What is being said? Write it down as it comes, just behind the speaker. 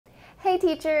Hey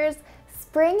teachers!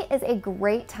 Spring is a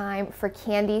great time for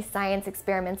candy science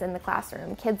experiments in the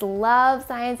classroom. Kids love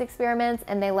science experiments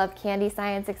and they love candy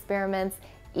science experiments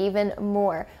even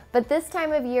more. But this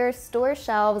time of year, store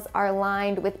shelves are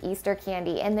lined with Easter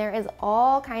candy, and there is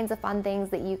all kinds of fun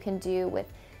things that you can do with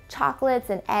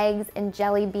chocolates and eggs and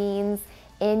jelly beans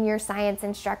in your science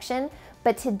instruction.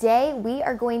 But today we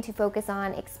are going to focus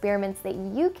on experiments that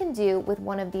you can do with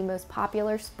one of the most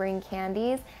popular spring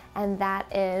candies, and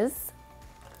that is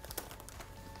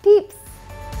Peeps.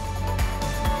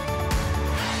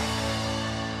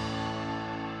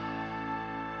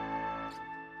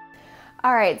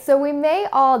 All right, so we may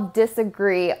all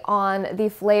disagree on the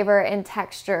flavor and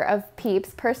texture of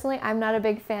Peeps. Personally, I'm not a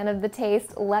big fan of the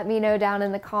taste. Let me know down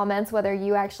in the comments whether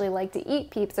you actually like to eat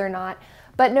Peeps or not.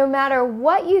 But no matter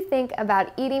what you think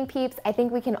about eating Peeps, I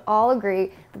think we can all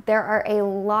agree that there are a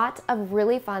lot of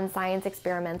really fun science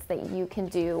experiments that you can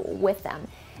do with them.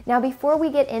 Now, before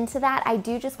we get into that, I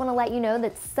do just want to let you know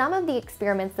that some of the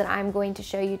experiments that I'm going to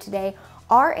show you today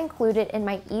are included in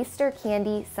my Easter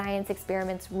Candy Science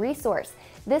Experiments resource.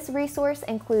 This resource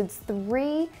includes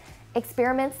 3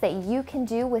 experiments that you can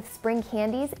do with spring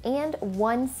candies and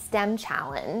 1 STEM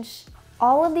challenge.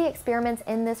 All of the experiments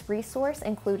in this resource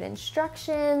include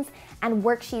instructions and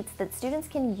worksheets that students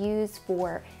can use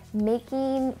for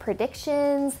making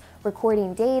predictions,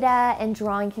 recording data, and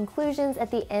drawing conclusions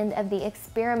at the end of the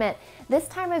experiment. This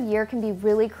time of year can be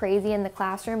really crazy in the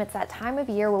classroom. It's that time of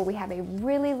year where we have a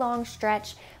really long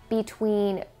stretch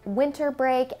between winter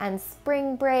break and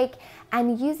spring break,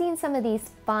 and using some of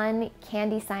these fun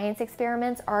candy science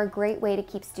experiments are a great way to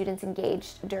keep students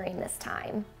engaged during this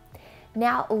time.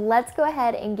 Now let's go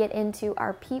ahead and get into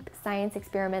our Peep science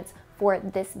experiments for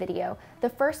this video. The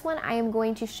first one I am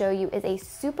going to show you is a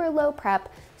super low prep,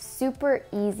 super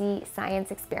easy science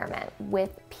experiment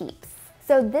with Peeps.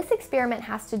 So this experiment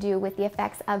has to do with the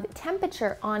effects of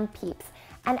temperature on Peeps.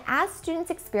 And as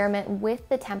students experiment with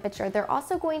the temperature, they're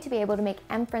also going to be able to make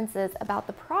inferences about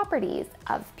the properties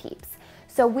of Peeps.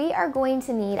 So we are going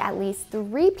to need at least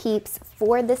 3 Peeps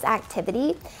for this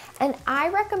activity, and I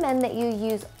recommend that you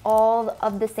use all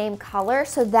of the same color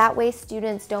so that way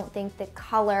students don't think that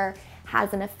color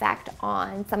has an effect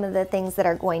on some of the things that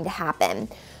are going to happen.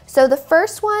 So the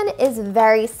first one is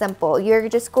very simple. You're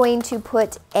just going to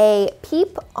put a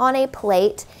Peep on a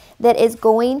plate that is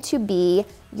going to be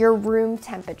your room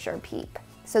temperature Peep.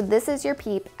 So this is your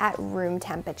Peep at room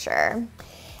temperature.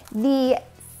 The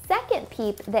second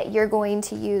Peep that you're going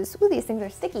to use, ooh, these things are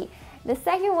sticky. The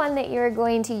second one that you're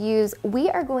going to use, we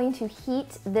are going to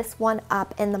heat this one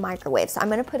up in the microwave. So I'm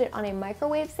gonna put it on a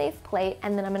microwave safe plate,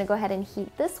 and then I'm gonna go ahead and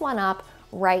heat this one up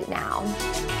right now.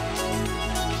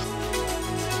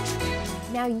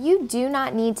 Now you do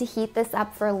not need to heat this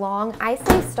up for long. I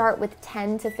say start with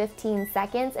 10 to 15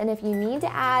 seconds, and if you need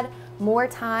to add more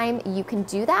time, you can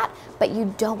do that, but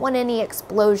you don't want any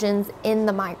explosions in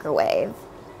the microwave.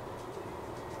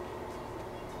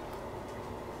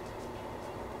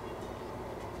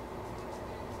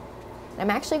 I'm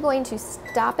actually going to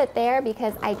stop it there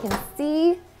because I can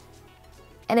see,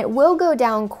 and it will go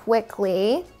down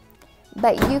quickly,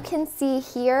 but you can see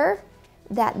here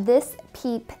that this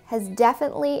Peep has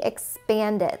definitely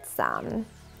expanded some.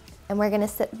 And we're gonna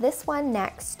set this one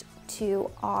next to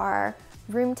our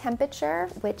room temperature,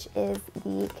 which is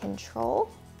the control.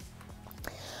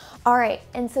 All right,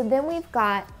 and so then we've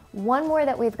got one more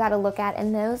that we've got to look at,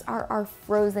 and those are our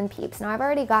frozen Peeps. Now I've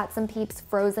already got some Peeps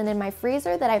frozen in my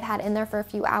freezer that I've had in there for a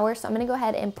few hours, so I'm gonna go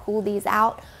ahead and pull these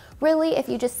out. Really, if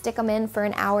you just stick them in for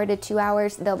an hour to 2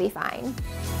 hours, they'll be fine.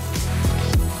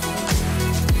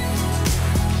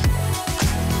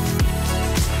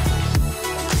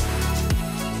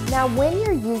 Now, when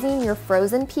you're using your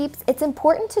frozen Peeps, it's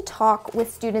important to talk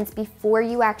with students before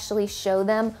you actually show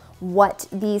them what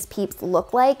these Peeps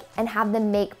look like and have them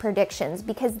make predictions,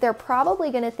 because they're probably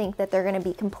gonna think that they're gonna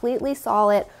be completely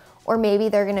solid, or maybe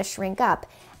they're gonna shrink up.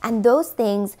 And those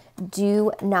things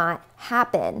do not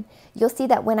happen. You'll see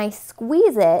that when I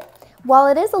squeeze it, while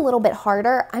it is a little bit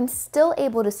harder, I'm still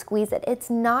able to squeeze it.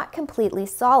 It's not completely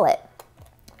solid.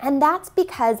 And that's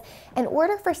because in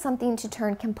order for something to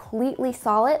turn completely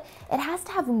solid, it has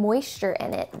to have moisture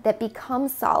in it that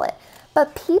becomes solid.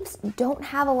 But Peeps don't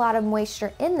have a lot of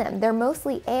moisture in them. They're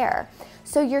mostly air.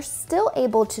 So you're still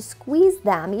able to squeeze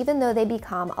them even though they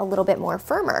become a little bit more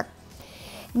firmer.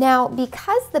 Now,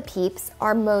 because the Peeps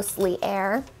are mostly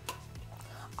air,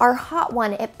 our hot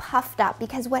one, it puffed up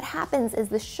because what happens is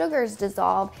the sugars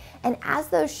dissolve, and as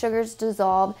those sugars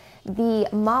dissolve, the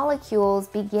molecules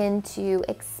begin to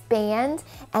expand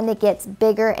and it gets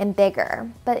bigger and bigger.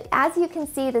 But as you can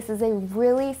see, this is a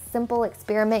really simple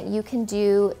experiment you can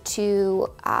do to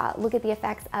look at the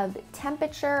effects of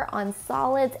temperature on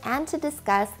solids and to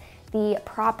discuss the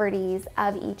properties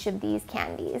of each of these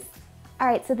candies. All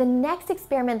right, so the next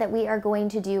experiment that we are going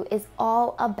to do is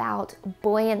all about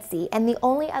buoyancy. And the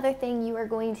only other thing you are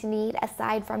going to need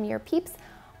aside from your Peeps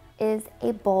is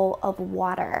a bowl of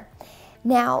water.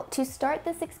 Now, to start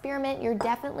this experiment, you're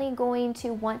definitely going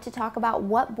to want to talk about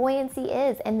what buoyancy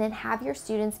is and then have your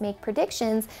students make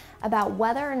predictions about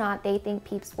whether or not they think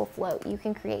Peeps will float. You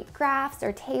can create graphs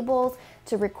or tables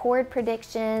to record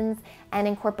predictions and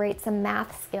incorporate some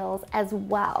math skills as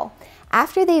well.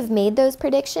 After they've made those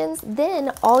predictions,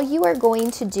 then all you are going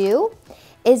to do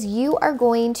is you are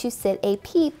going to sit a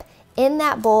Peep in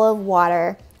that bowl of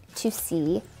water to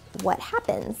see what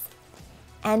happens.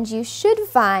 And you should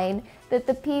find that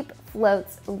the Peep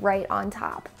floats right on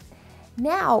top.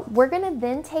 Now, we're gonna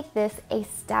then take this a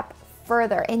step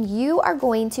further, and you are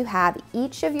going to have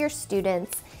each of your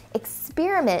students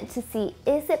experiment to see,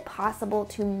 is it possible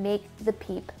to make the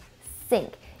Peep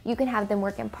sink? You can have them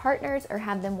work in partners or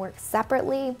have them work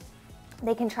separately.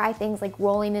 They can try things like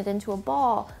rolling it into a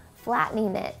ball,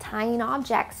 flattening it, tying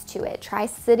objects to it, try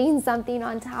sitting something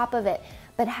on top of it,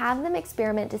 but have them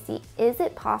experiment to see, is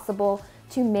it possible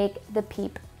to make the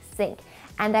Peep sink?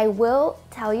 And I will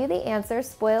tell you the answer,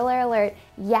 spoiler alert,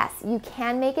 yes, you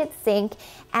can make it sink.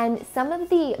 And some of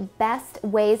the best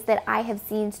ways that I have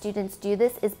seen students do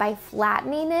this is by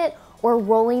flattening it or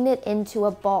rolling it into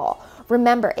a ball.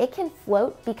 Remember, it can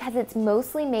float because it's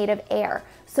mostly made of air.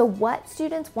 So what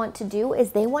students want to do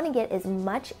is they want to get as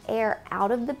much air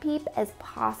out of the Peep as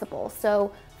possible.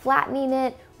 So flattening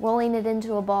it, rolling it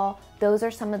into a ball, those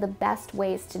are some of the best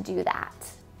ways to do that.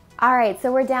 All right,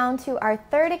 so we're down to our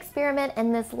third experiment,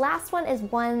 and this last one is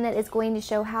one that is going to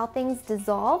show how things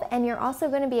dissolve, and you're also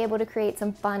going to be able to create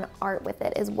some fun art with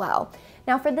it as well.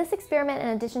 Now for this experiment, in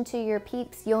addition to your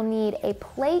Peeps, you'll need a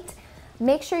plate.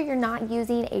 Make sure you're not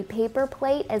using a paper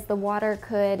plate, as the water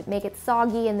could make it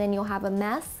soggy and then you'll have a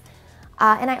mess.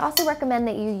 And I also recommend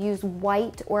that you use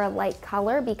white or a light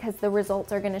color because the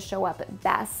results are going to show up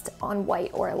best on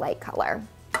white or a light color.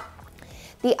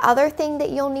 The other thing that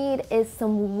you'll need is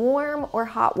some warm or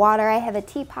hot water. I have a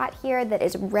teapot here that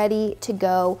is ready to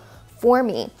go for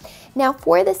me. Now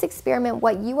for this experiment,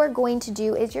 what you are going to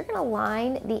do is you're gonna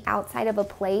line the outside of a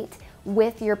plate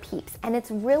with your Peeps. And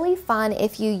it's really fun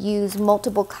if you use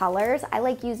multiple colors. I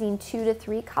like using 2 to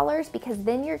 3 colors because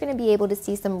then you're gonna be able to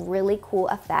see some really cool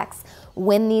effects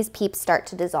when these Peeps start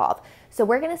to dissolve. So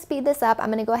we're gonna speed this up. I'm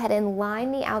gonna go ahead and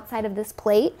line the outside of this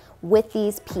plate with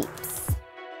these Peeps.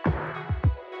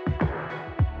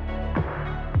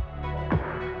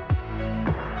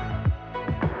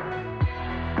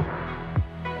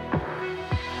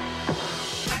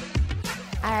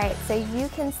 All right, so you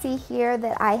can see here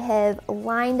that I have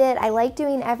lined it. I like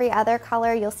doing every other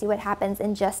color. You'll see what happens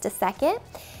in just a second.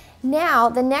 Now,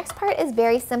 the next part is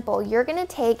very simple. You're gonna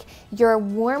take your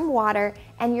warm water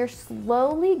and you're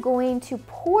slowly going to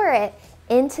pour it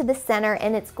into the center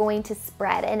and it's going to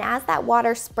spread. And as that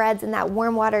water spreads and that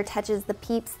warm water touches the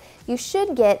Peeps, you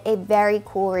should get a very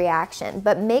cool reaction,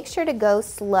 but make sure to go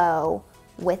slow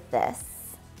with this.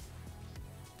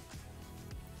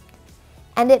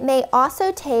 And it may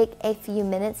also take a few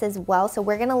minutes as well, so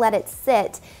we're gonna let it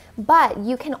sit. But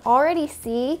you can already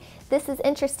see, this is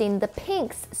interesting, the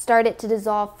pinks started to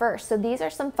dissolve first. So these are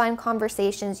some fun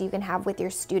conversations you can have with your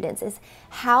students, is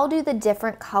how do the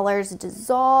different colors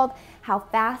dissolve? How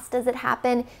fast does it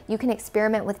happen? You can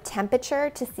experiment with temperature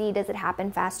to see, does it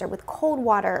happen faster with cold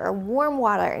water or warm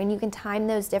water? And you can time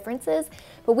those differences.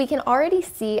 But we can already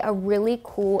see a really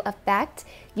cool effect.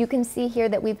 You can see here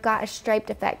that we've got a striped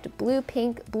effect, blue,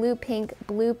 pink, blue, pink,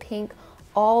 blue, pink,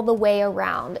 all the way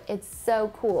around. It's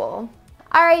so cool.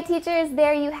 All right, teachers,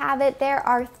 there you have it. There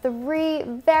are 3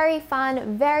 very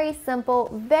fun, very simple,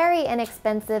 very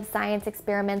inexpensive science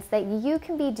experiments that you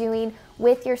can be doing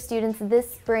with your students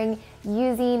this spring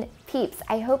using Peeps.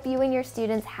 I hope you and your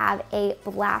students have a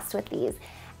blast with these.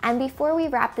 And before we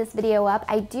wrap this video up,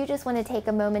 I do just want to take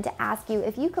a moment to ask you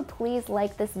if you could please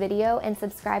like this video and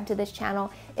subscribe to this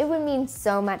channel. It would mean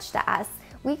so much to us.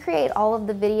 We create all of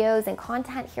the videos and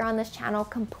content here on this channel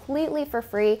completely for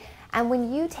free, and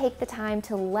when you take the time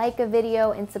to like a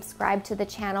video and subscribe to the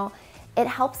channel, it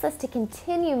helps us to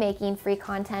continue making free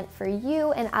content for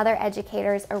you and other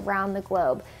educators around the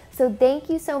globe. So thank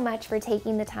you so much for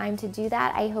taking the time to do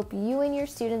that. I hope you and your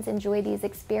students enjoy these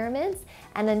experiments,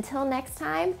 and until next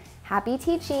time, happy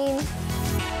teaching!